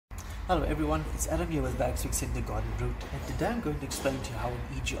Hello everyone, it's Adam here with Bags Fixing the Garden Route, and today I'm going to explain to you how an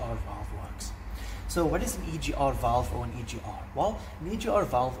EGR valve works. So what is an EGR valve or an EGR? Well, an EGR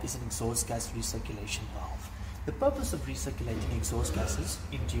valve is an exhaust gas recirculation valve. The purpose of recirculating exhaust gases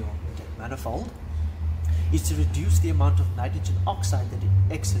into your intake manifold is to reduce the amount of nitrogen oxide that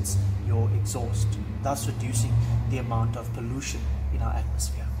it exits your exhaust, thus reducing the amount of pollution in our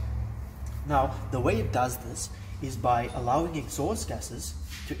atmosphere. Now, the way it does this is by allowing exhaust gases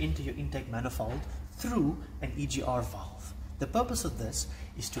to enter your intake manifold through an EGR valve. The purpose of this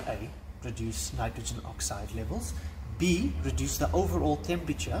is to A, reduce nitrogen oxide levels, B, reduce the overall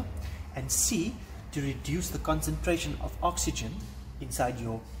temperature, and C, to reduce the concentration of oxygen inside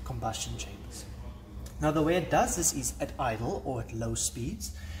your combustion chambers. Now the way it does this is at idle or at low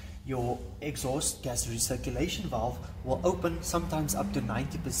speeds, your exhaust gas recirculation valve will open sometimes up to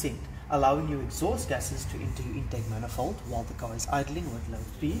 90%, allowing your exhaust gases to enter your intake manifold while the car is idling or at low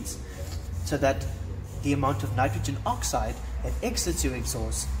speeds, so that the amount of nitrogen oxide that exits your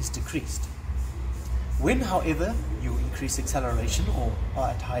exhaust is decreased. When, however, you increase acceleration or are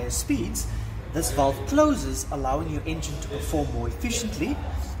at higher speeds, this valve closes, allowing your engine to perform more efficiently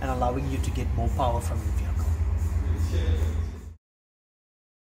and allowing you to get more power from your vehicle.